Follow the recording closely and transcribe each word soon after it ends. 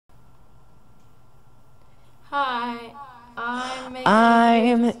Hi,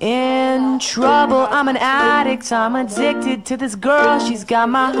 I'm in trouble, I'm an addict, I'm addicted to this girl. She's got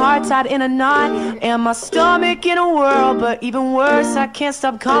my heart tied in a knot and my stomach in a whirl. But even worse, I can't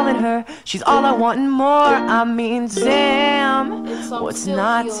stop calling her. She's all I want and more. I mean, damn, what's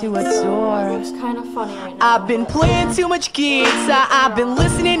not to adore? It's kind of funny right now. I've been playing too much games, I've been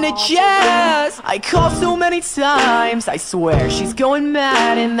listening to jazz. I call so many times, I swear she's going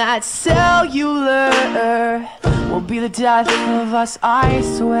mad. And that cellular will be the death of us, I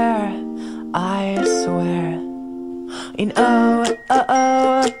swear, I swear. And oh, oh,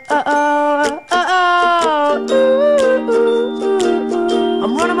 oh, oh, oh, oh, oh, ooh.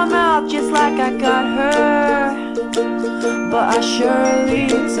 I'm running my mouth just like I got her, but I surely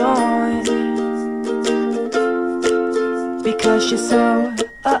don't, because she's so,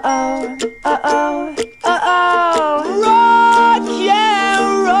 oh, oh, oh, oh, oh, oh, rock, yeah,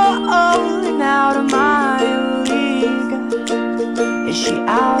 rolling out of my league. Is she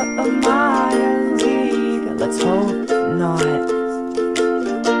out of my league? Let's hope not.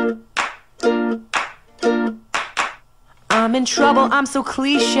 I'm in trouble, I'm so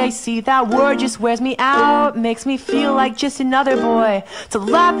cliche. See, that word just wears me out. Makes me feel like just another boy to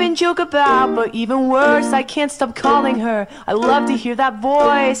laugh and joke about. But even worse, I can't stop calling her. I love to hear that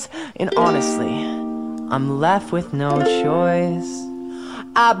voice. And honestly, I'm left with no choice.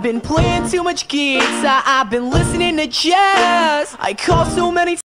 I've been playing too much games, I've been listening to jazz. I call so many